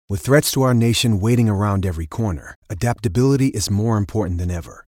With threats to our nation waiting around every corner, adaptability is more important than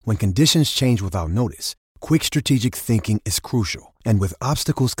ever. When conditions change without notice, quick strategic thinking is crucial. And with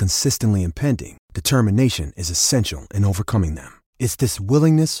obstacles consistently impending, determination is essential in overcoming them. It's this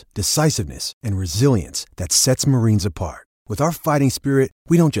willingness, decisiveness, and resilience that sets Marines apart. With our fighting spirit,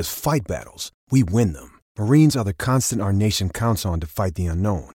 we don't just fight battles, we win them. Marines are the constant our nation counts on to fight the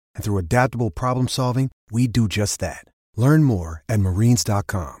unknown. And through adaptable problem solving, we do just that. Learn more at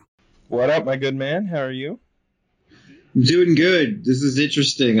marines.com. What up, my good man? How are you? I'm doing good. This is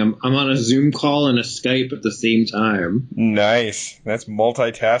interesting. I'm on a Zoom call and a Skype at the same time. Nice. That's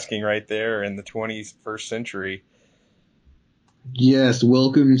multitasking right there in the 21st century. Yes,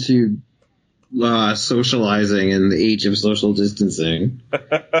 welcome to socializing in the age of social distancing.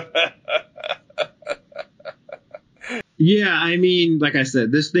 Yeah, I mean, like I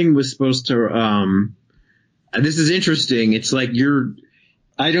said, this thing was supposed to this is interesting. It's like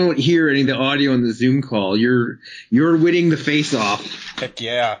I don't hear any of the audio on the Zoom call. You're winning the face-off. Heck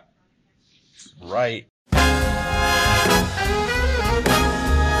yeah. Right.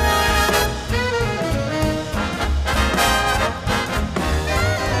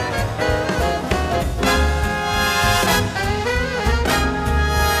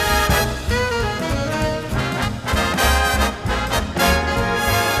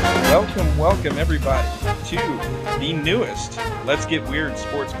 Welcome everybody to the newest Let's Get Weird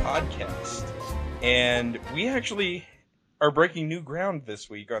Sports podcast. And we actually are breaking new ground this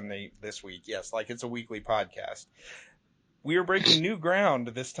week yes, like it's a weekly podcast. We are breaking new ground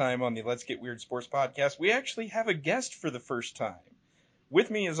this time on the Let's Get Weird Sports podcast. We actually have a guest for the first time.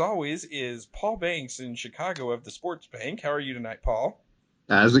 With me, as always, is Paul Banks in Chicago of the Sports Bank. How are you tonight, Paul?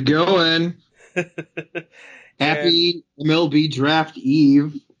 How's it going? Happy MLB Draft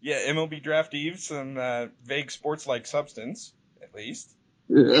Eve. Yeah, MLB Draft Eve, some vague sports-like substance, at least.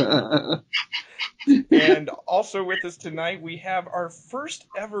 And also with us tonight, we have our first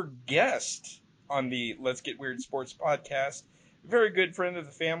ever guest on the Let's Get Weird Sports podcast. Very good friend of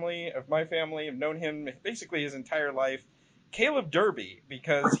the family, of my family. I've known him basically his entire life. Caleb Derby,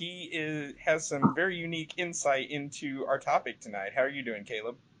 because he has some very unique insight into our topic tonight. How are you doing,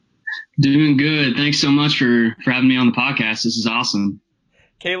 Caleb? Doing good. Thanks so much for having me on the podcast. This is awesome.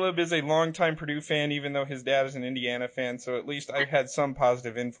 Caleb is a longtime Purdue fan, even though his dad is an Indiana fan, so at least I've had some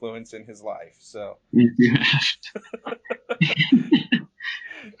positive influence in his life. So,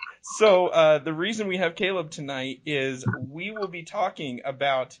 the reason we have Caleb tonight is we will be talking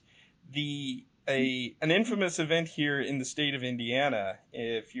about an infamous event here in the state of Indiana.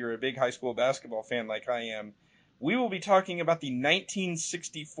 If you're a big high school basketball fan like I am, we will be talking about the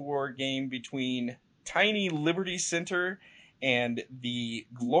 1964 game between tiny Liberty Center and the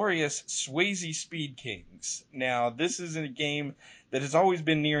glorious Swayze Speed Kings. Now, this is a game that has always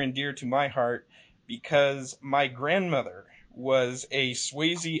been near and dear to my heart because my grandmother was a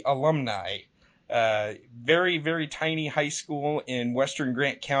Swayze alumni. Very, very tiny high school in western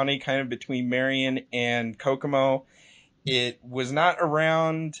Grant County, kind of between Marion and Kokomo. It was not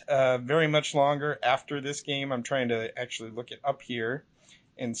around very much longer after this game. I'm trying to actually look it up here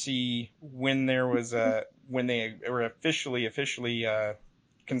and see when there was when they were officially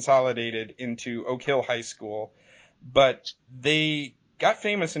consolidated into Oak Hill High School. But they got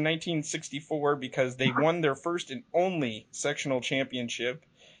famous in 1964 because they won their first and only sectional championship.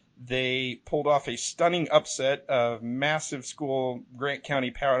 They pulled off a stunning upset of massive school Grant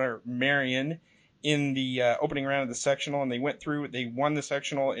County Powder Marion in the opening round of the sectional, and they went through. They won the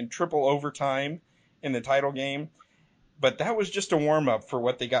sectional in triple overtime in the title game. But that was just a warm-up for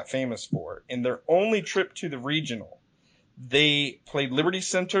what they got famous for. In their only trip to the regional, they played Liberty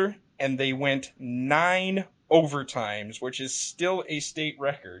Center, and they went 9 overtimes, which is still a state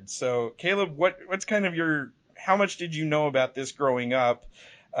record. So, Caleb, what's kind of how much did you know about this growing up,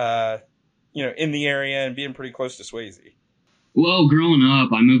 in the area and being pretty close to Swayze? Well, growing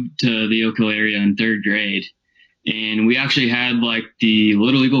up, I moved to the Oak Hill area in 3rd grade. And we actually had the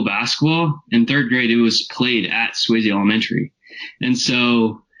Little Eagle basketball in 3rd grade. It was played at Swayze Elementary. And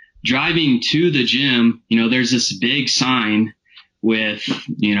so driving to the gym, there's this big sign with,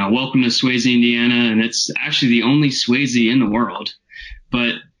 welcome to Swayze, Indiana. And it's actually the only Swayze in the world.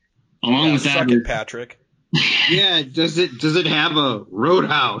 But along with that. Suck it, Patrick. Yeah. Does it have a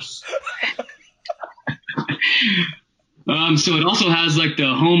roadhouse? So it also has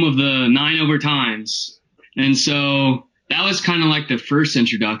the home of the 9 overtimes. And so that was kind of the first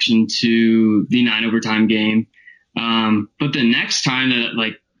introduction to the 9 overtime game. But the next time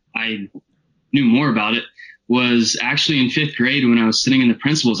that I knew more about it was actually in 5th grade when I was sitting in the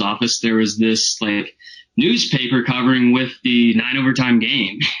principal's office. There was this newspaper covering with the 9 overtime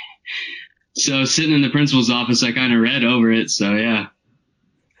game. So sitting in the principal's office, I kind of read over it. So yeah.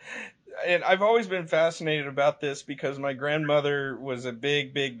 And I've always been fascinated about this because my grandmother was a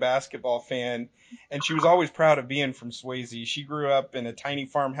big, big basketball fan, and she was always proud of being from Swayze. She grew up in a tiny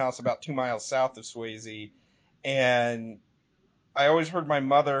farmhouse about 2 miles south of Swayze, and I always heard my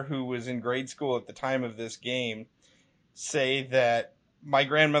mother, who was in grade school at the time of this game, say that my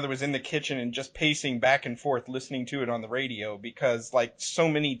grandmother was in the kitchen and just pacing back and forth listening to it on the radio because, like so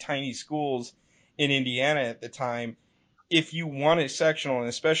many tiny schools in Indiana at the time, if you won a sectional, and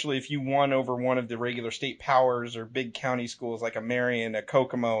especially if you won over one of the regular state powers or big county schools like a Marion, a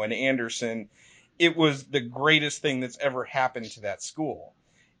Kokomo, an Anderson, it was the greatest thing that's ever happened to that school.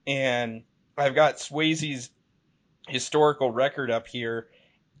 And I've got Swayze's historical record up here.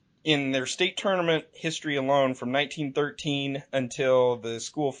 In their state tournament history alone, from 1913 until the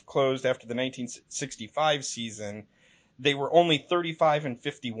school closed after the 1965 season, they were only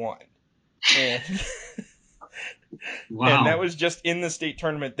 35-51. And Wow. And that was just in the state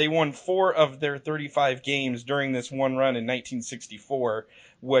tournament. They won 4 of their 35 games during this one run in 1964,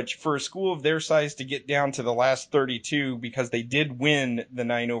 which for a school of their size to get down to the last 32 because they did win the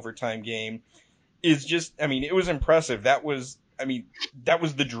 9 overtime game is just, I mean, it was impressive. That was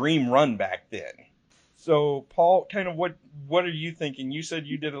the dream run back then. So, Paul, kind of what are you thinking? You said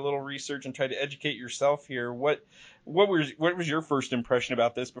you did a little research and tried to educate yourself here. What was your first impression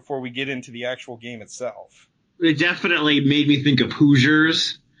about this before we get into the actual game itself? It definitely made me think of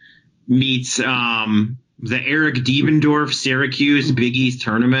Hoosiers meets the Eric Diebendorf Syracuse Big East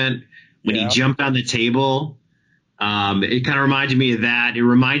tournament when he jumped on the table. It kind of reminded me of that. It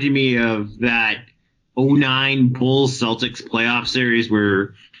reminded me of that 2009 Bulls Celtics playoff series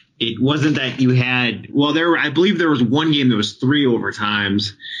where it wasn't that you had, I believe there was one game that was 3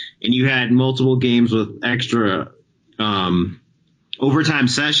 overtimes, and you had multiple games with extra overtime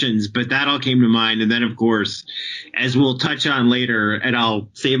sessions, but that all came to mind. And then, of course, as we'll touch on later, and I'll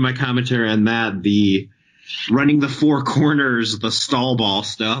save my commentary on that, the running the 4 corners, the stall ball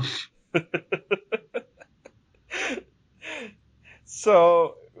stuff.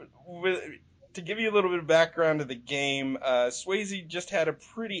 So, to give you a little bit of background to the game, Swayze just had a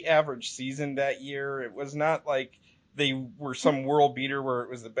pretty average season that year. It was not like they were some world beater where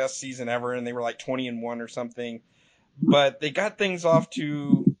it was the best season ever and they were like 20-1 or something. But they got things off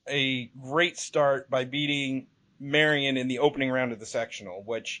to a great start by beating Marion in the opening round of the sectional,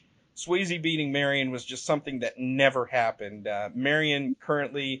 which Swayze beating Marion was just something that never happened. Marion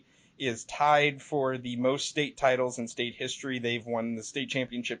currently is tied for the most state titles in state history. They've won the state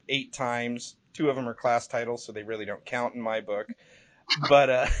championship 8 times. 2 of them are class titles, so they really don't count in my book.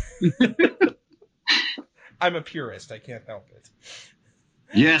 But I'm a purist. I can't help it.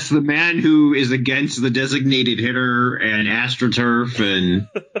 Yes, the man who is against the designated hitter and AstroTurf and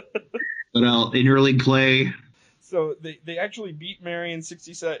what else, interleague play. So they actually beat Marion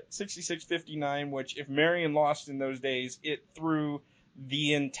 66-59, which if Marion lost in those days, it threw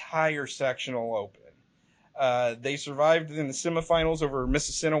the entire sectional open. They survived in the semifinals over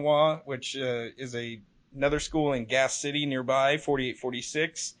Mississinewa, which is another school in Gas City nearby,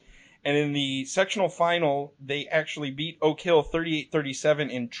 48-46. And in the sectional final, they actually beat Oak Hill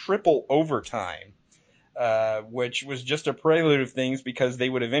 38-37 in triple overtime, which was just a prelude of things because they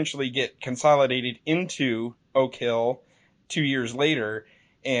would eventually get consolidated into Oak Hill 2 years later.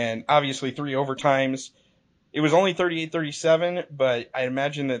 And obviously 3 overtimes. It was only 38-37, but I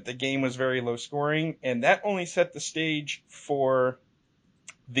imagine that the game was very low scoring. And that only set the stage for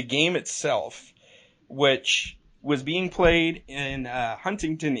the game itself, which was being played in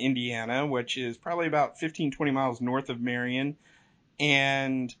Huntington, Indiana, which is probably about 15-20 miles north of Marion.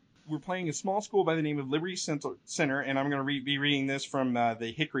 And we're playing a small school by the name of Liberty Center, and I'm going to be reading this from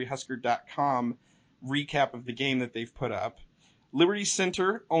the HickoryHusker.com recap of the game that they've put up. Liberty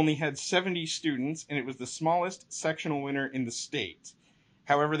Center only had 70 students, and it was the smallest sectional winner in the state.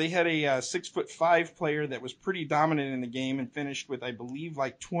 However, they had a 6'5" player that was pretty dominant in the game and finished with, I believe,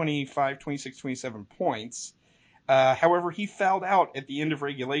 like 25, 26, 27 points. However, he fouled out at the end of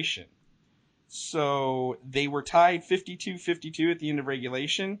regulation. So they were tied 52-52 at the end of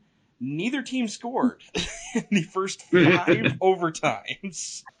regulation. Neither team scored in the first 5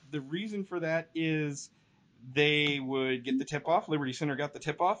 overtimes. The reason for that is they would get the tip-off. Liberty Center got the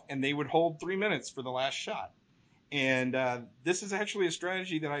tip-off, and they would hold 3 minutes for the last shot. And this is actually a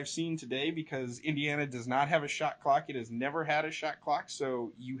strategy that I've seen today because Indiana does not have a shot clock. It has never had a shot clock,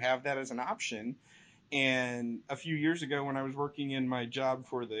 so you have that as an option. And a few years ago when I was working in my job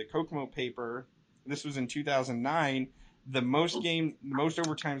for the Kokomo paper, this was in 2009, The most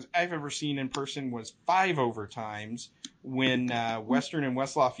overtimes I've ever seen in person was 5 overtimes when Western and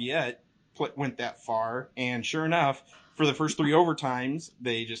West Lafayette went that far. And sure enough, for the first 3 overtimes,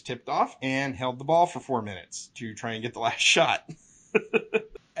 they just tipped off and held the ball for 4 minutes to try and get the last shot.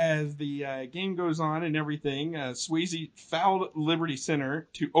 As the game goes on and everything, Swayze fouled Liberty Center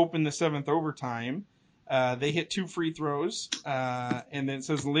to open the 7th overtime. They hit 2 free throws, and then it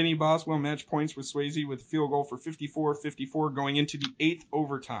says Lenny Boswell matched points with Swayze with a field goal for 54-54 going into the 8th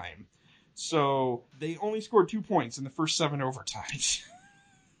overtime. So they only scored 2 points in the first 7 overtimes.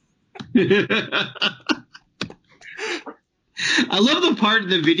 I love the part of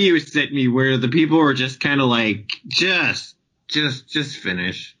the video you sent me where the people were just kind of like, just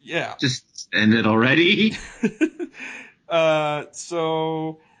finish. Yeah. Just end it already.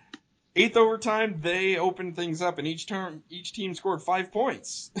 So 8th overtime, they opened things up, and each team scored 5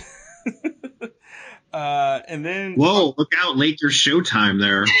 points. And then whoa, look out, Lakers Showtime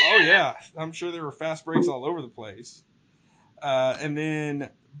there. Oh yeah, I'm sure there were fast breaks all over the place. And then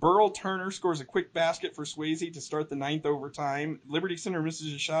Burl Turner scores a quick basket for Swayze to start the 9th overtime. Liberty Center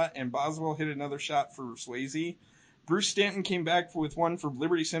misses a shot, and Boswell hit another shot for Swayze. Bruce Stanton came back with one for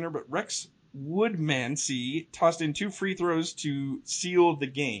Liberty Center, but Rex Woodmansey tossed in 2 free throws to seal the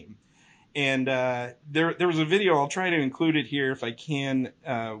game. And there was a video. I'll try to include it here if I can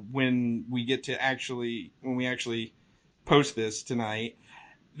when we actually post this tonight.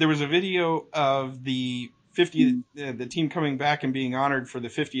 There was a video of the 50th, the team coming back and being honored for the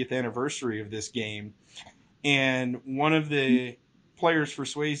 50th anniversary of this game. And one of the players for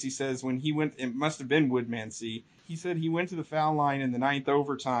Swayze says when he went, it must have been Woodmansey. He said he went to the foul line in the 9th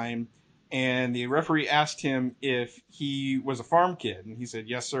overtime, and the referee asked him if he was a farm kid. And he said,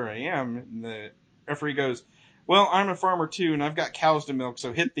 "Yes, sir, I am." And the referee goes, "Well, I'm a farmer too, and I've got cows to milk,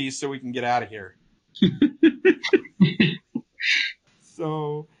 so hit these so we can get out of here."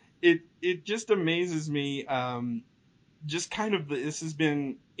 So it just amazes me. Just kind of this has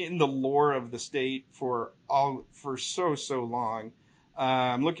been in the lore of the state for so long.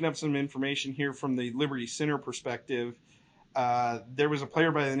 I'm looking up some information here from the Liberty Center perspective. There was a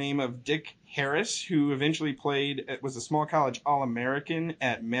player by the name of Dick Harris who eventually was a small college All-American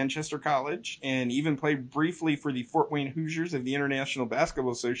at Manchester College and even played briefly for the Fort Wayne Hoosiers of the International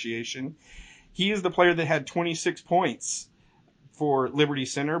Basketball Association. He is the player that had 26 points for Liberty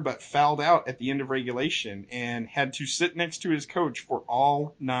Center, but fouled out at the end of regulation and had to sit next to his coach for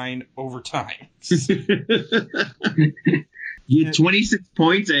all 9 overtimes. He had 26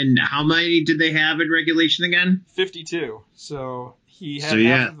 points, and how many did they have in regulation again? 52. So he had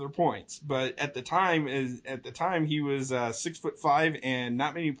half of their points. But at the time he was 6'5", and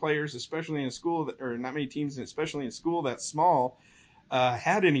not many players, especially in a school or not many teams, especially in a school that small,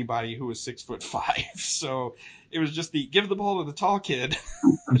 had anybody who was 6'5". So it was just give the ball to the tall kid.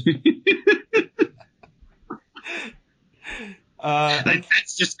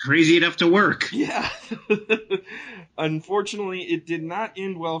 That's just crazy enough to work. Yeah. Unfortunately, it did not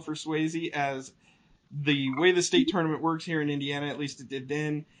end well for Swayze, as the way the state tournament works here in Indiana, at least it did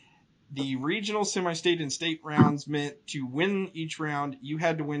then, the regional, semi-state, and state rounds meant to win each round, you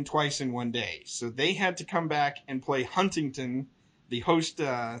had to win twice in one day. So they had to come back and play Huntington, the host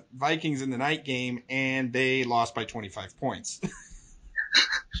Vikings, in the night game, and they lost by 25 points.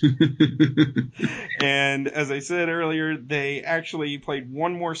 And as I said earlier, they actually played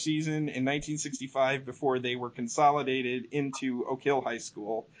one more season in 1965 before they were consolidated into Oak Hill High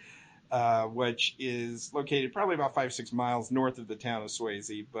School, which is located probably about 5-6 miles north of the town of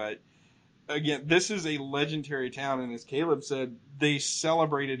Swayze. But again, this is a legendary town, and as Caleb said, they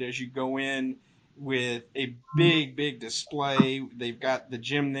celebrate it as you go in with a big display. They've got the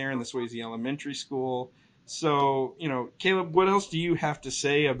gym there in the Swayze Elementary School. So, Caleb, what else do you have to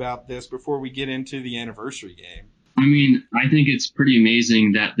say about this before we get into the anniversary game? I mean, I think it's pretty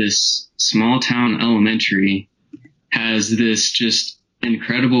amazing that this small town elementary has this just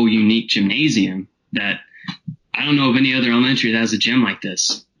incredible, unique gymnasium that I don't know of any other elementary that has a gym like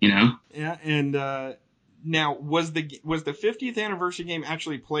this, Yeah, and now, was the 50th anniversary game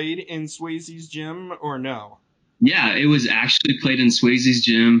actually played in Swayze's gym or no? Yeah, it was actually played in Swayze's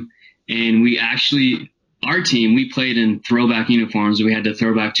gym, and our team, we played in throwback uniforms. We had the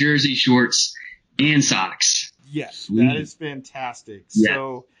throwback jersey, shorts, and socks. Yes, that is fantastic. Yeah.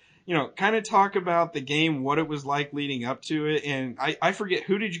 So, kind of talk about the game, what it was like leading up to it. And I forget,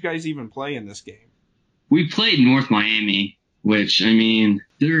 who did you guys even play in this game? We played North Miami, which,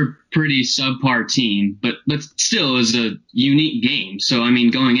 they're a pretty subpar team, but still is a unique game. So,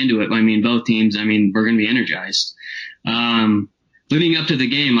 going into it, both teams, we're going to be energized. Leading up to the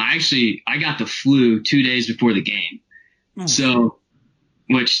game, I got the flu 2 days before the game. So,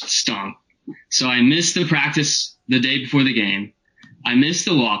 which stunk. So I missed the practice the day before the game. I missed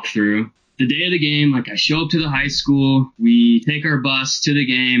the walkthrough. The day of the game, like I show up to the high school, we take our bus to the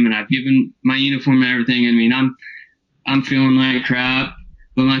game, and I've given my uniform and everything. I mean, I'm feeling like crap,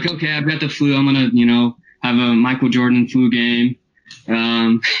 but I'm like, okay, I've got the flu. I'm gonna, have a Michael Jordan flu game.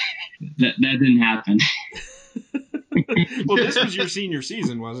 That didn't happen. Well, this was your senior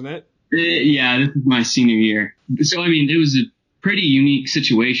season, wasn't it? Yeah, this is my senior year. So, I mean, it was a pretty unique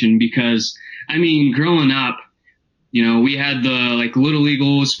situation because, I mean, growing up, we had the Little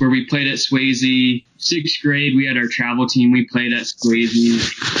Eagles where we played at Swayze. 6th grade, we had our travel team. We played at Swayze.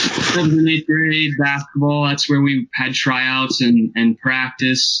 7th and 8th grade basketball, that's where we had tryouts and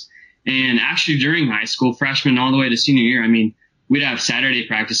practice. And actually during high school, freshman all the way to senior year, I mean, we'd have Saturday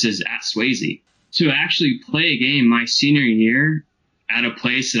practices at Swayze. To actually play a game my senior year at a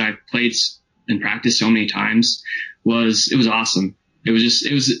place that I've played and practiced so many times was awesome.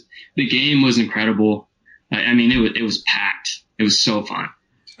 The game was incredible. I mean, it was packed. It was so fun.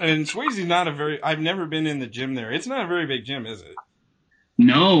 And Swayze's I've never been in the gym there. It's not a very big gym, is it?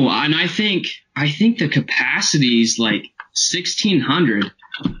 No, and I think the capacity is like 1,600,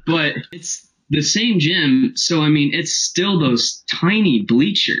 but it's the same gym. So, I mean, it's still those tiny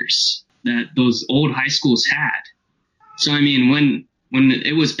bleachers that those old high schools had. So, I mean, when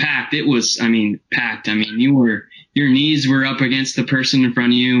it was packed, it was, packed. I mean, your knees were up against the person in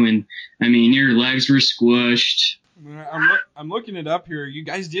front of you, and I mean, your legs were squished. I'm looking it up here. You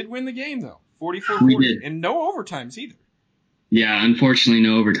guys did win the game, though. 44-40, and no overtimes either. Yeah, unfortunately,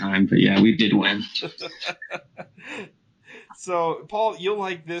 no overtime, but yeah, we did win. So, Paul, you'll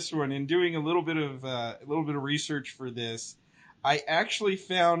like this one. In doing a little bit of research for this, I actually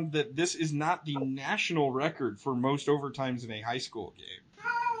found that this is not the national record for most overtimes in a high school game.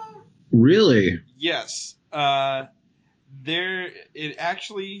 Really? Yes. It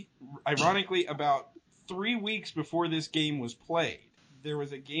actually, ironically, about 3 weeks before this game was played, there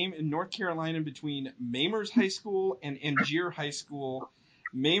was a game in North Carolina between Mamers High School and Angier High School.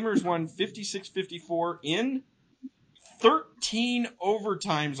 Mamers won 56-54 in 13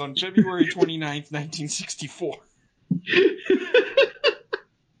 overtimes on February 29th, 1964.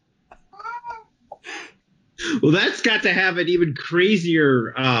 Well, that's got to have an even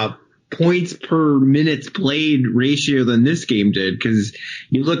crazier points per minutes played ratio than this game did, because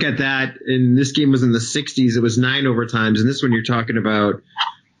you look at that, and this game was in the 60s. It was 9 overtimes, and this one you're talking about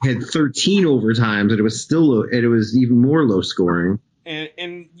had 13 overtimes, and it was even more low scoring.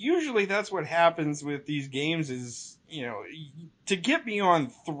 And usually that's what happens with these games is, to get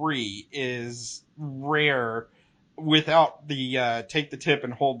beyond 3 is rare without the take the tip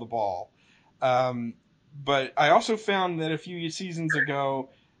and hold the ball. But I also found that a few seasons ago,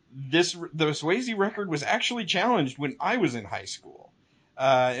 the Swayze record was actually challenged when I was in high school.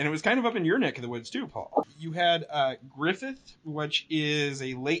 And it was kind of up in your neck of the woods too, Paul. You had Griffith, which is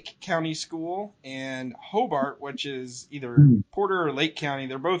a Lake County school, and Hobart, which is either Porter or Lake County.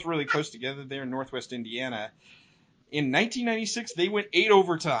 They're both really close together there in northwest Indiana. In 1996, they went 8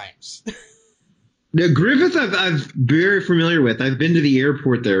 overtimes. Now, Griffith I'm very familiar with. I've been to the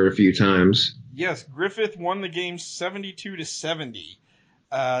airport there a few times. Yes, Griffith won the game 72-70.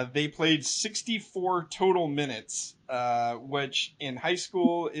 They played 64 total minutes, which in high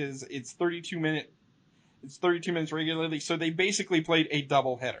school it's 32 minutes regularly. So they basically played a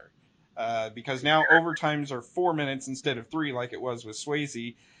doubleheader, because now overtimes are 4 minutes instead of 3, like it was with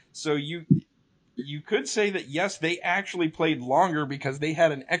Swayze. So you could say that yes, they actually played longer because they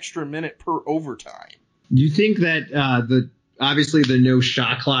had an extra minute per overtime. Do you think that obviously the no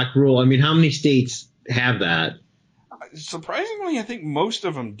shot clock rule? I mean, how many states have that? Surprisingly, I think most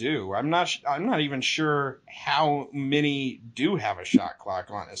of them do. I'm not even sure how many do have a shot clock,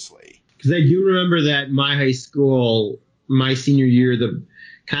 honestly. Because I do remember that my high school, my senior year, the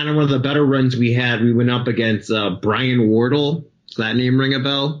kind of one of the better runs we had, we went up against Brian Wardle. Does that name ring a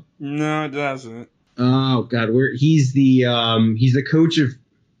bell? No, it doesn't. Oh God, he's the coach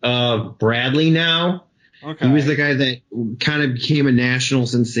of Bradley now. Okay. He was the guy that kind of became a national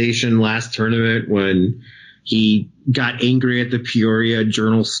sensation last tournament when he got angry at the Peoria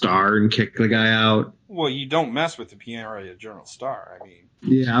Journal-Star and kicked the guy out. Well, you don't mess with the Peoria Journal-Star. I mean,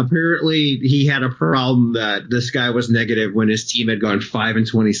 yeah, apparently he had a problem that this guy was negative when his team had gone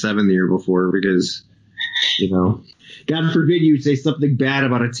 5-27 the year before, because, God forbid you'd say something bad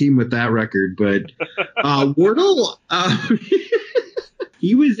about a team with that record. But Wardle,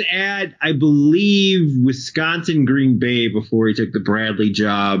 he was at, I believe, Wisconsin Green Bay before he took the Bradley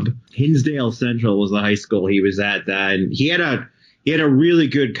job. Hinsdale Central was the high school he was at then. He had a really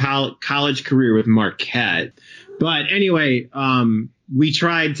good college career with Marquette. But anyway, we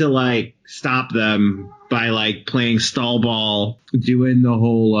tried to like stop them by like playing stall ball, doing the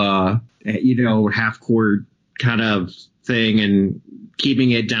whole, half court kind of thing and keeping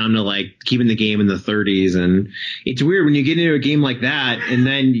it down to like keeping the game in the 30s. And it's weird when you get into a game like that and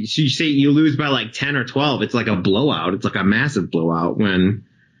then you say you lose by like 10 or 12. It's like a blowout. It's like a massive blowout when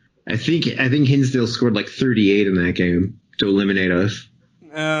I think Hinsdale scored like 38 in that game to eliminate us.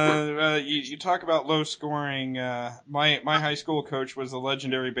 You talk about low scoring. My high school coach was the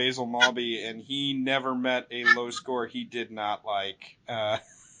legendary Basil Malby, and he never met a low score he did not like.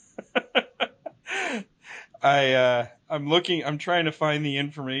 I'm trying to find the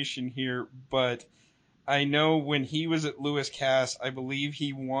information here, but I know when he was at Lewis Cass, I believe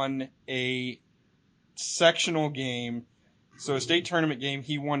he won a sectional game, so a state tournament game.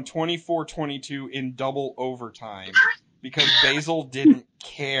 He won 24-22 in double overtime because Basil didn't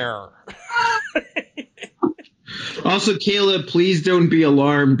care. Also, Caleb, please don't be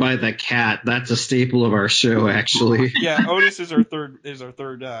alarmed by the cat. That's a staple of our show, actually. Yeah, Otis is our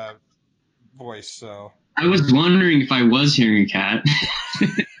third voice. So I was wondering if I was hearing a cat.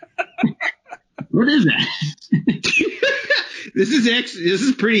 What is that? This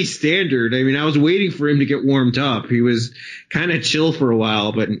is pretty standard. I mean, I was waiting for him to get warmed up. He was kind of chill for a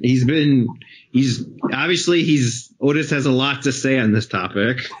while, but Otis has a lot to say on this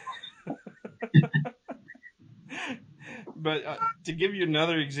topic. But to give you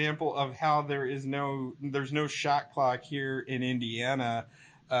another example of how there's no shot clock here in Indiana,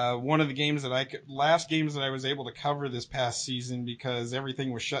 one of the last games that I was able to cover this past season because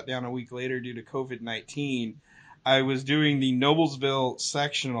everything was shut down a week later due to COVID-19, I was doing the Noblesville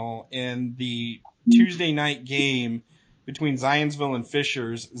sectional and the Tuesday night game between Zionsville and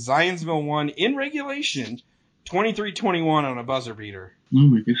Fishers. Zionsville won in regulation 23-21 on a buzzer beater. Oh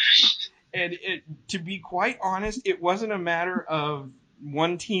my gosh. And to be quite honest, it wasn't a matter of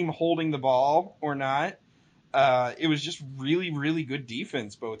one team holding the ball or not. It was just really, really good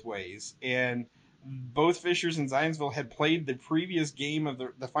defense both ways. And both Fishers and Zionsville had played the previous game of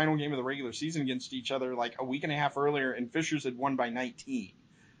the final game of the regular season against each other like a week and a half earlier, and Fishers had won by 19.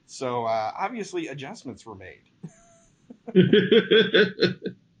 So obviously adjustments were made.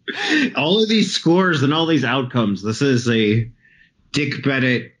 All of these scores and all these outcomes, this is a Dick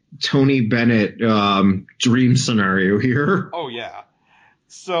Bennett, Tony Bennett dream scenario here. Oh, yeah.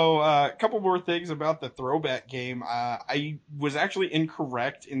 So a couple more things about the throwback game. I was actually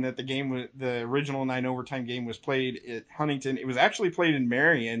incorrect in that the original 9 overtime game was played at Huntington. It was actually played in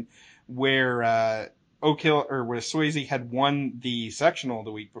Marion, where Oak Hill or where Swayze had won the sectional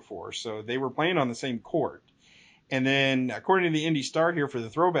the week before. So they were playing on the same court. And then according to the Indy Star here for the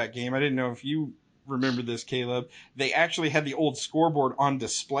throwback game, I didn't know if you remember this, Caleb, they actually had the old scoreboard on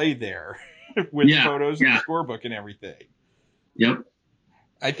display there with photos and the scorebook and everything. Yep.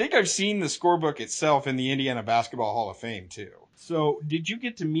 I think I've seen the scorebook itself in the Indiana Basketball Hall of Fame, too. So did you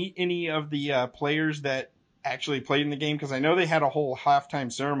get to meet any of the players that actually played in the game? Because I know they had a whole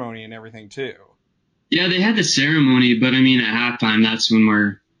halftime ceremony and everything, too. Yeah, they had the ceremony, but I mean, at halftime, that's when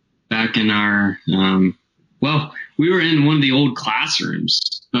we're back in our we were in one of the old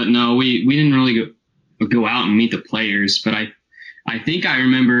classrooms, but no, we didn't really go out and meet the players. But I think I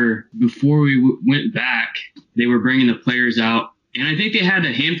remember before we went back, they were bringing the players out, and I think they had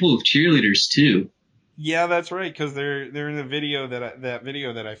a handful of cheerleaders too. Yeah, that's right, because they're in the video that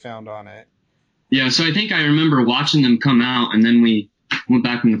video that I found on it. Yeah, so I think I remember watching them come out, and then we went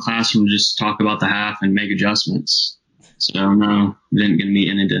back in the classroom to just talk about the half and make adjustments. So no, we didn't get to meet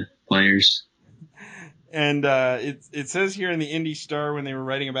any of the players. And it says here in the Indy Star when they were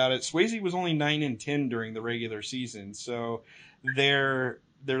writing about it, Swayze was only 9-10 during the regular season. So their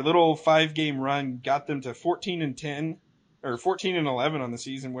little 5-game run got them to 14-10 or 14-11 on the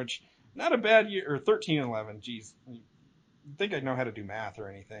season, which not a bad year, or 13-11. Geez, you'd think I'd know how to do math or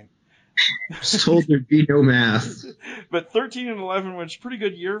anything. Just told there'd be no math. But 13-11 was a pretty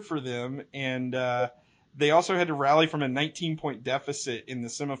good year for them, and they also had to rally from a 19-point deficit in the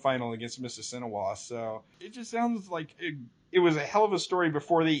semifinal against Mississinawa. So it just sounds like it was a hell of a story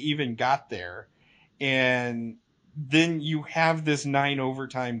before they even got there. And then you have this 9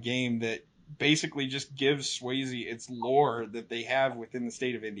 overtime game that basically just gives Swayze its lore that they have within the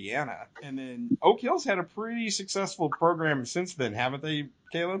state of Indiana. And then Oak Hill's had a pretty successful program since then, haven't they,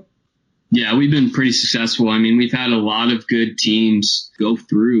 Caleb? Yeah, we've been pretty successful. I mean, we've had a lot of good teams go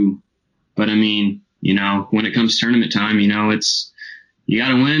through. But, I mean, when it comes tournament time, it's you got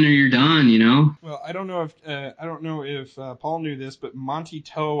to win or you're done, Well, I don't know if Paul knew this, but Monty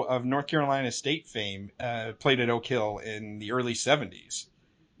Toe of North Carolina State fame played at Oak Hill in the early 70s.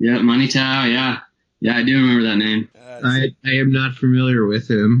 Yeah, Monty Toe, yeah. Yeah, I do remember that name. I am not familiar with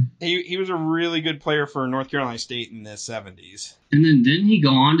him. He was a really good player for North Carolina State in the 70s. And then didn't he go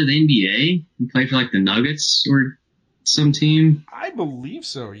on to the NBA and play for like the Nuggets or some team? I believe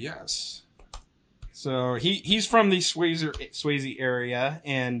so, yes. So he's from the Swayze area,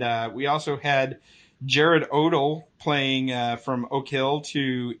 and we also had Jared Odell playing from Oak Hill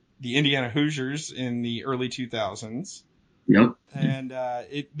to the Indiana Hoosiers in the early 2000s. Yep. And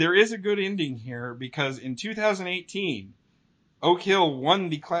there is a good ending here because in 2018, Oak Hill won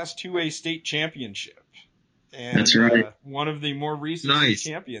the Class 2A state championship. And, that's right. One of the more recent state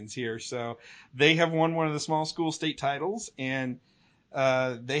champions here. So they have won one of the small school state titles, and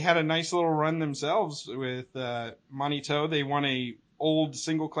they had a nice little run themselves with Manito. They won a old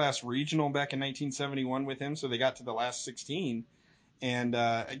single class regional back in 1971 with him, so they got to the last 16. And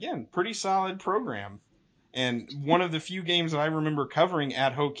again, pretty solid program. And one of the few games that I remember covering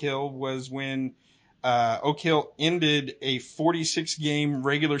at Oak Hill was when Oak Hill ended a 46-game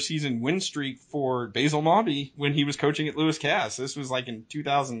regular season win streak for Basil Mawby when he was coaching at Lewis Cass. This was like in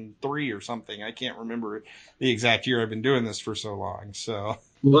 2003 or something. I can't remember the exact year. I've been doing this for so long. So,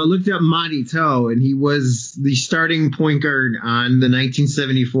 well, I looked up Monty Toe, and he was the starting point guard on the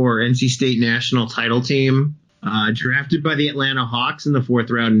 1974 NC State national title team. Drafted by the Atlanta Hawks in the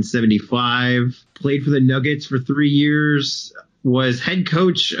 4th round in 75. Played for the Nuggets for 3 years. Was head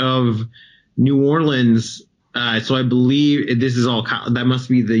coach of New Orleans. So I believe this is all. That must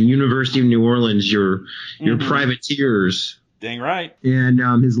be the University of New Orleans. Your privateers. Dang right.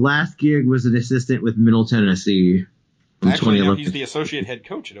 And his last gig was an assistant with Middle Tennessee. Actually, now he's the associate head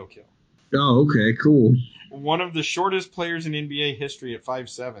coach at Oak Hill. Oh, okay, cool. One of the shortest players in NBA history at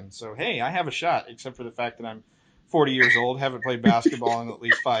 5'7". So, hey, I have a shot, except for the fact that I'm 40 years old, haven't played basketball in at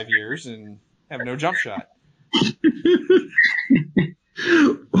least 5 years, and have no jump shot.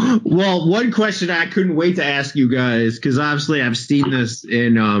 Well, one question I couldn't wait to ask you guys, because obviously I've seen this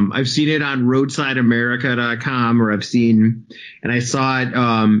I've seen it on RoadsideAmerica.com, or I saw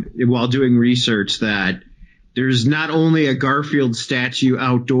it while doing research that there's not only a Garfield statue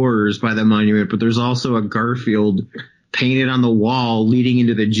outdoors by the monument, but there's also a Garfield painted on the wall leading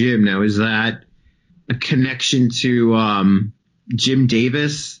into the gym. Now, is that a connection to Jim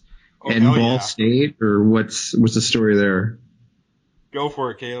Davis and Ball State, or what's the story there? Go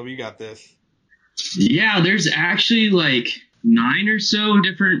for it, Caleb. You got this. Yeah, there's actually like 9 or so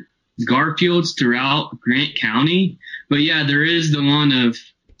different Garfields throughout Grant County. But yeah, there is the one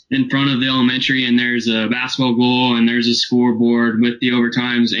in front of the elementary, and there's a basketball goal, and there's a scoreboard with the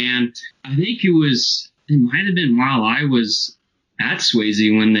overtimes. And I think it might have been while I was at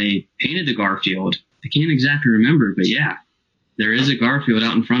Swayze when they painted the Garfield. I can't exactly remember, but yeah, there is a Garfield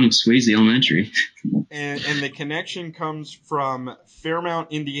out in front of Swayze Elementary. And the connection comes from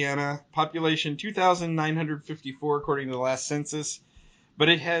Fairmount, Indiana, population 2,954 according to the last census. But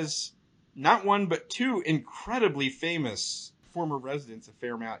it has not one but 2 incredibly famous former residents of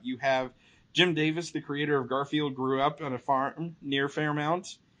Fairmount. You have Jim Davis, the creator of Garfield, grew up on a farm near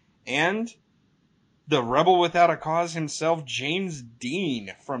Fairmount, and the rebel without a cause himself, James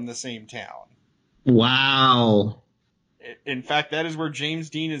Dean, from the same town. Wow. In fact, that is where James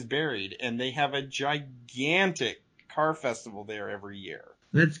Dean is buried, and they have a gigantic car festival there every year.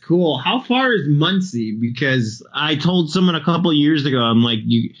 That's cool. How far is Muncie? Because I told someone a couple years ago,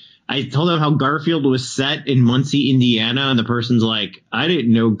 I told them how Garfield was set in Muncie, Indiana, and the person's like, I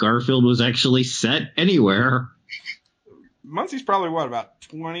didn't know Garfield was actually set anywhere. Muncie's probably, about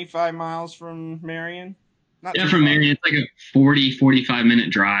 25 miles from Marion? Yeah, from Marion, it's like a 40, 45-minute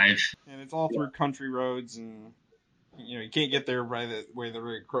drive. And it's all through country roads, and you can't get there by the way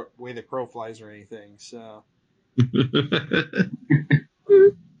the crow flies or anything. So,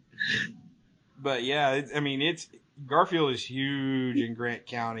 but yeah, Garfield is huge in Grant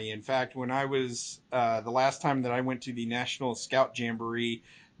County. In fact, when I was the last time that I went to the National Scout Jamboree,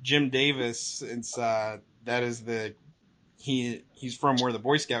 Jim Davis, since that is he's from where the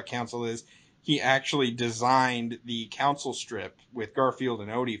Boy Scout Council is. He actually designed the council strip with Garfield and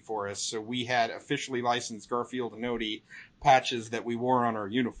Odie for us, so we had officially licensed Garfield and Odie patches that we wore on our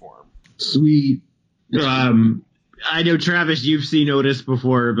uniform. Sweet. I know, Travis, you've seen Otis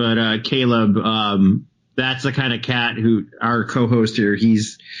before, but Caleb, that's the kind of cat who our co-host here.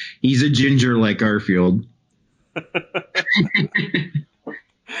 He's a ginger like Garfield.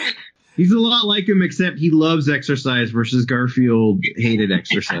 He's a lot like him, except he loves exercise versus Garfield hated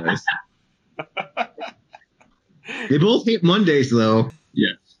exercise. They both hate Mondays, though.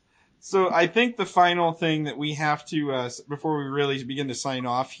 Yeah. So I think the final thing that we have to, before we really begin to sign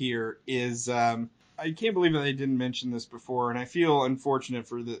off here, is I can't believe that I didn't mention this before, and I feel unfortunate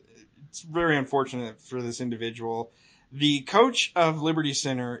it's very unfortunate for this individual. The coach of Liberty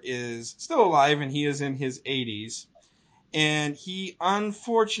Center is still alive, and he is in his 80s. And he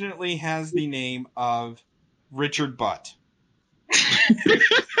unfortunately has the name of Richard Butt.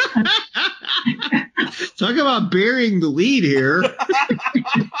 Talk about burying the lead here.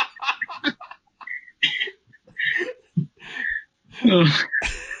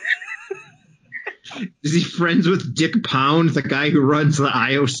 Is he friends with Dick Pound, the guy who runs the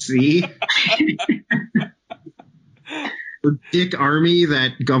IOC? Or Dick Army,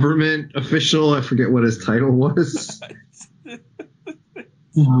 that government official? I forget what his title was.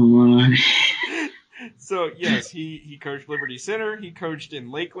 Oh my. So, yes, he coached Liberty Center. He coached in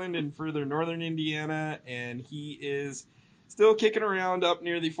Lakeland in further northern Indiana, and he is still kicking around up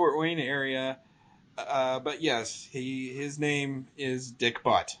near the Fort Wayne area. But, yes, his name is Dick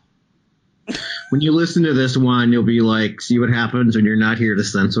Butt. When you listen to this one, you'll be like, see what happens when you're not here to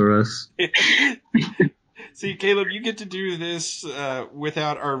censor us. See, Caleb, you get to do this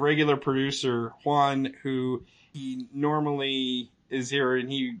without our regular producer, Juan, who he normally is here and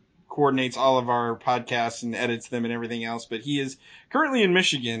he coordinates all of our podcasts and edits them and everything else. But he is currently in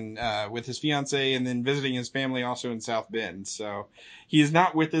Michigan with his fiance and then visiting his family also in South Bend. So he is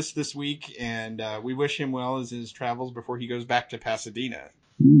not with us this week, and we wish him well as his travels before he goes back to Pasadena.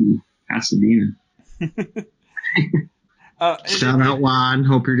 Ooh, Pasadena. Shout out, Juan.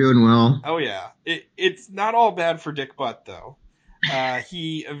 Hope you're doing well. Oh, yeah. It's not all bad for Dick Butt, though.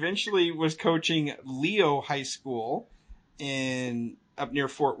 He eventually was coaching Leo High School up near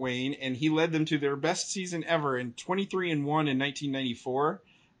Fort Wayne, and he led them to their best season ever in 23-1 in 1994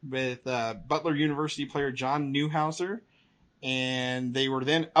 with Butler University player John Newhouser. And they were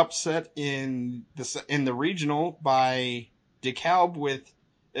then upset in the regional by DeKalb with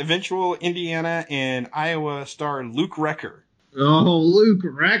eventual Indiana and Iowa star Luke Recker. Oh, Luke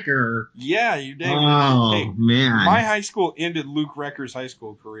Recker. Yeah, you did. Oh, hey, man. My high school ended Luke Recker's high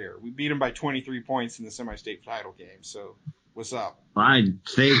school career. We beat him by 23 points in the semi-state title game. So, what's up?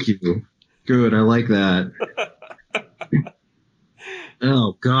 Thank you. Good, I like that.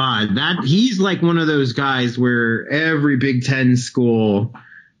 Oh, God. He's like one of those guys where every Big Ten school,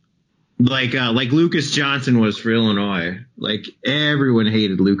 like Lucas Johnson was for Illinois. Like, everyone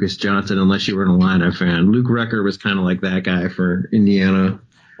hated Lucas Johnson unless you were an Illini fan. Luke Recker was kind of like that guy for Indiana.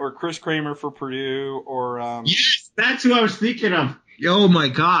 Or Chris Kramer for Purdue, or yes, that's who I was thinking of. Oh my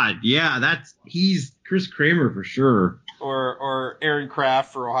God, yeah, he's Chris Kramer for sure. Or Aaron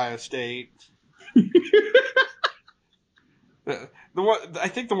Kraft for Ohio State. I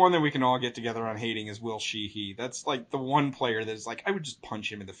think the one that we can all get together on hating is Will Sheehey. That's like the one player that is like, I would just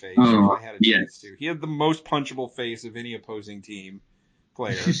punch him in the face if I had a chance to. He had the most punchable face of any opposing team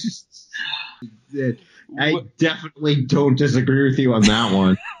player. I definitely don't disagree with you on that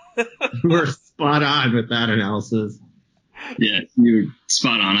one. We're spot on with that analysis. Yeah, you're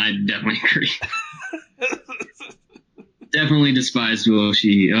spot on. I definitely agree. Definitely despised Will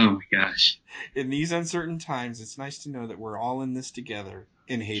Sheehey. Oh my gosh. In these uncertain times, it's nice to know that we're all in this together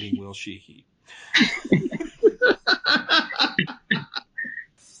in hating Will Sheehey.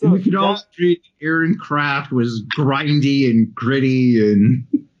 So we could all agree Aaron Kraft was grindy and gritty and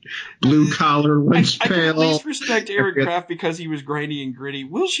blue collar lunch I pail. can at least respect Aaron Kraft because he was grindy and gritty.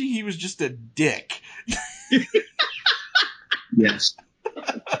 Will Sheehey was just a dick. Yes.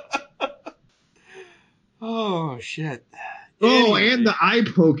 Oh, shit. Oh, Anyway, and the eye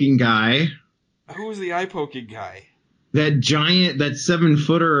poking guy. who was the eye poking guy? That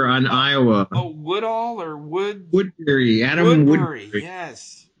 7-footer on Iowa. Oh, Woodall or Woodbury. Adam Woodbury.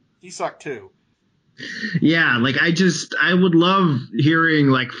 Yes. He sucked too. Yeah, like I would love hearing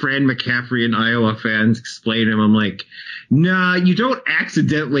like Fran McCaffrey and Iowa fans explain him. I'm like, nah, you don't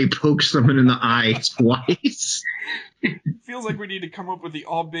accidentally poke someone in the eye twice. Feels like we need to come up with the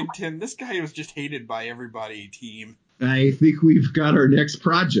all Big Ten. This guy was just hated by everybody team. I think we've got our next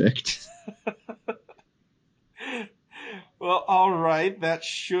project. Well, all right. That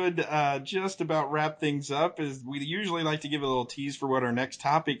should just about wrap things up. As we usually like to give a little tease for what our next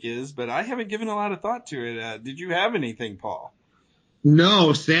topic is, but I haven't given a lot of thought to it. Did you have anything, Paul?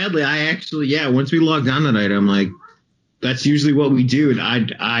 No, sadly, once we logged on tonight, I'm like, that's usually what we do. And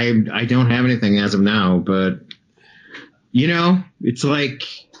I don't have anything as of now, but you know, it's like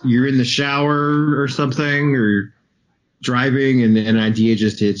you're in the shower or something or driving and an idea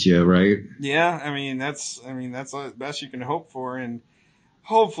just hits you, right? Yeah, I mean that's the best you can hope for, and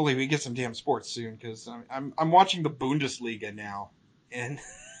hopefully we get some damn sports soon because I'm watching the Bundesliga now, and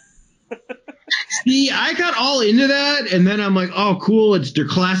see, I got all into that, and then I'm like, oh, cool, it's Der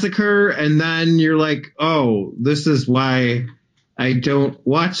Klassiker, and then you're like, oh, this is why I don't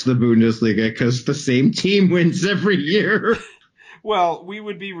watch the Bundesliga because the same team wins every year. Well, we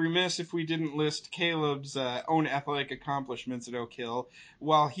would be remiss if we didn't list Caleb's own athletic accomplishments at Oak Hill.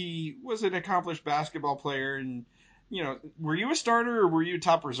 While he was an accomplished basketball player, and were you a starter or were you a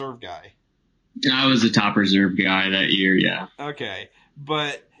top reserve guy? I was a top reserve guy that year, yeah. Okay,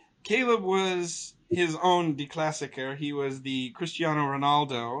 but Caleb was his own Die Klassiker. He was the Cristiano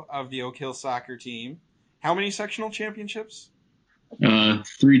Ronaldo of the Oak Hill soccer team. How many sectional championships?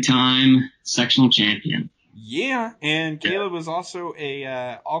 3-time sectional champion. Yeah, and Caleb was also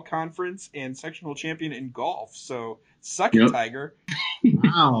a all-conference and sectional champion in golf, so suck it, Tiger.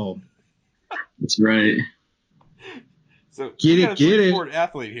 Wow. That's right. So get it. Sport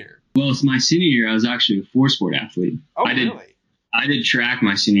athlete here. Well, it's my senior year. I was actually a 4-sport athlete. Oh, really? I did track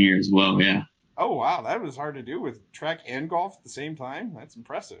my senior year as well, yeah. Oh, wow, that was hard to do with track and golf at the same time? That's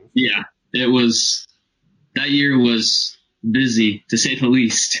impressive. Yeah, that year was busy, to say the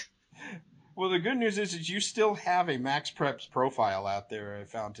least. Well, the good news is you still have a Max Preps profile out there I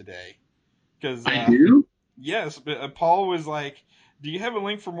found today. I do? Yes, but Paul was like, do you have a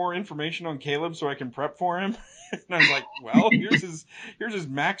link for more information on Caleb so I can prep for him? And I was like, well, here's his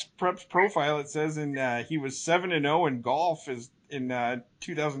Max Preps profile. It says he was 7-0 in golf in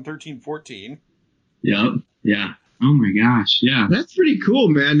 2013-14. Yep. Yeah. Oh my gosh. Yeah. That's pretty cool,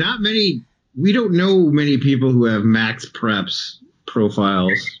 man. We don't know many people who have Max Preps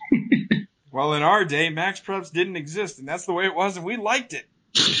profiles. Well, in our day, Max Preps didn't exist, and that's the way it was, and we liked it.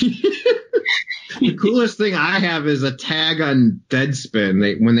 The coolest thing I have is a tag on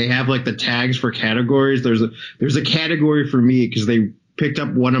Deadspin. When they have like the tags for categories, there's a category for me because they picked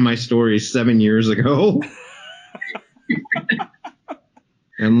up one of my stories 7 years ago.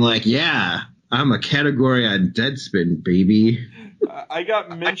 I'm like, yeah, I'm a category on Deadspin, baby. I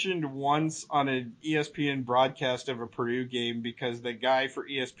got mentioned once on an ESPN broadcast of a Purdue game because the guy for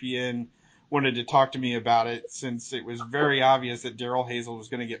ESPN wanted to talk to me about it since it was very obvious that Daryl Hazel was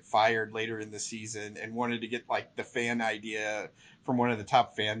going to get fired later in the season and wanted to get like the fan idea from one of the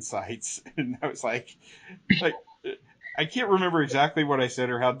top fan sites. And I was like I can't remember exactly what I said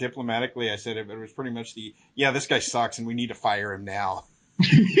or how diplomatically I said it, but it was pretty much this guy sucks and we need to fire him now.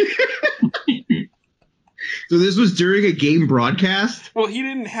 So this was during a game broadcast? Well, he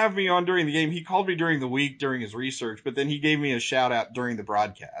didn't have me on during the game. He called me during the week during his research, but then he gave me a shout out during the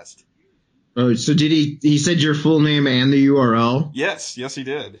broadcast. Oh, so did he said your full name and the URL? Yes, he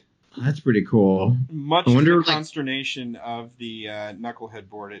did. That's pretty cool. Much to the consternation of the knucklehead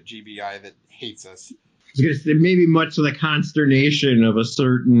board at GBI that hates us. I was going to say, maybe much to the consternation of a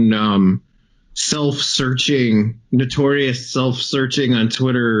certain notorious self-searching on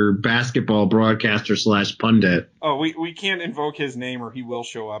Twitter basketball broadcaster / pundit. Oh, we can't invoke his name or he will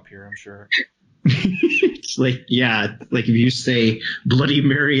show up here, I'm sure. It's like if you say Bloody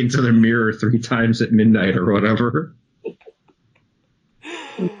Mary into the mirror 3 times at midnight or whatever.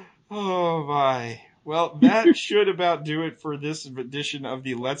 Oh, my. Well, that should about do it for this edition of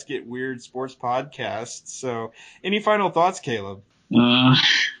the Let's Get Weird Sports Podcast. So, any final thoughts, Caleb? Not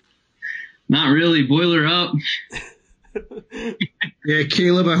really. Boiler up. Yeah,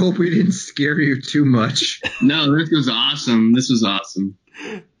 Caleb, I hope we didn't scare you too much. No, this was awesome.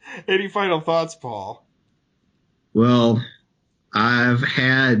 Any final thoughts, Paul? Well, I've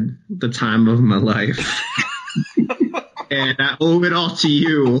had the time of my life. And I owe it all to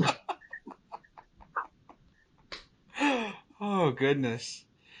you. Oh, goodness.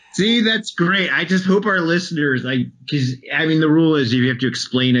 See, that's great. I just hope our listeners, because the rule is if you have to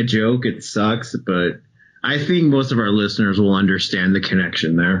explain a joke, it sucks, but I think most of our listeners will understand the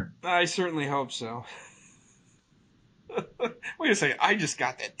connection there. I certainly hope so. Wait a second. I just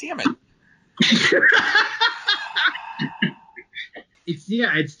got that. Damn it.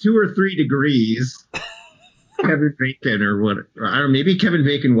 It's 2 or 3 degrees. Kevin Bacon or what? I don't know. Maybe Kevin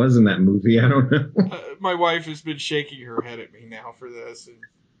Bacon was in that movie. I don't know. My wife has been shaking her head at me now for this. And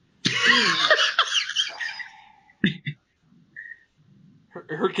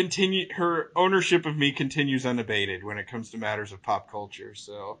her ownership of me continues unabated when it comes to matters of pop culture.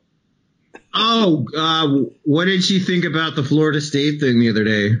 So. Oh, what did she think about the Florida State thing the other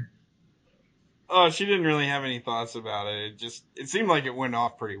day? Oh, she didn't really have any thoughts about it. It seemed like it went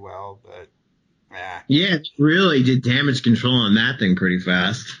off pretty well, but yeah. Yeah, it really did damage control on that thing pretty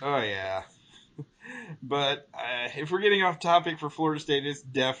fast. Oh, yeah. But if we're getting off topic for Florida State, it's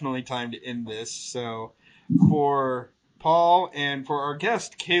definitely time to end this. So for Paul and for our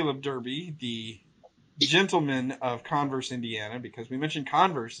guest, Caleb Derby, the gentleman of Converse, Indiana, because we mentioned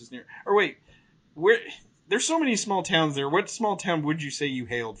Converse is near. Or wait, there's so many small towns there. What small town would you say you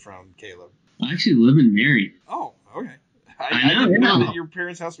hailed from, Caleb? I actually live in Marion. Oh, okay. I didn't know that your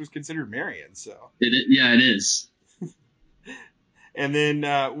parents' house was considered Marion. So it is. And then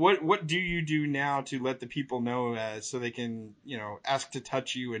what do you do now to let the people know so they can, ask to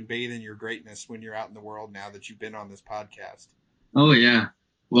touch you and bathe in your greatness when you're out in the world now that you've been on this podcast? Oh, yeah.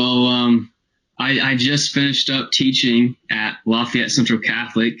 Well, I just finished up teaching at Lafayette Central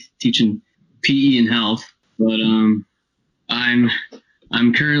Catholic, teaching PE and health. But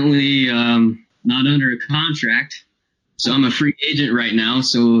I'm currently not under a contract, so I'm a free agent right now.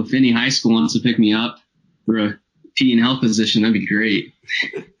 So if any high school wants to pick me up for a PE and health position, that'd be great.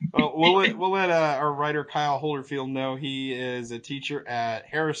 Well, we'll let our writer Kyle Holderfield know. He is a teacher at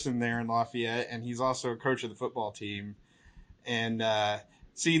Harrison there in Lafayette, and he's also a coach of the football team. And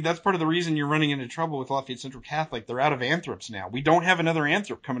see, that's part of the reason you're running into trouble with Lafayette Central Catholic. They're out of Anthrops now. We don't have another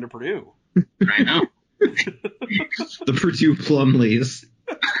Anthrop coming to Purdue. I know. The Purdue Plumleys.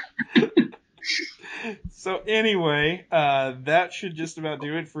 So anyway, that should just about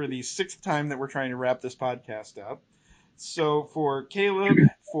do it for the 6th time that we're trying to wrap this podcast up. So for Caleb,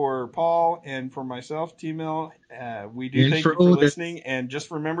 for Paul, and for myself, T-Mill, we do thank you for listening. And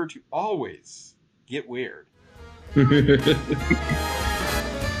just remember to always get weird.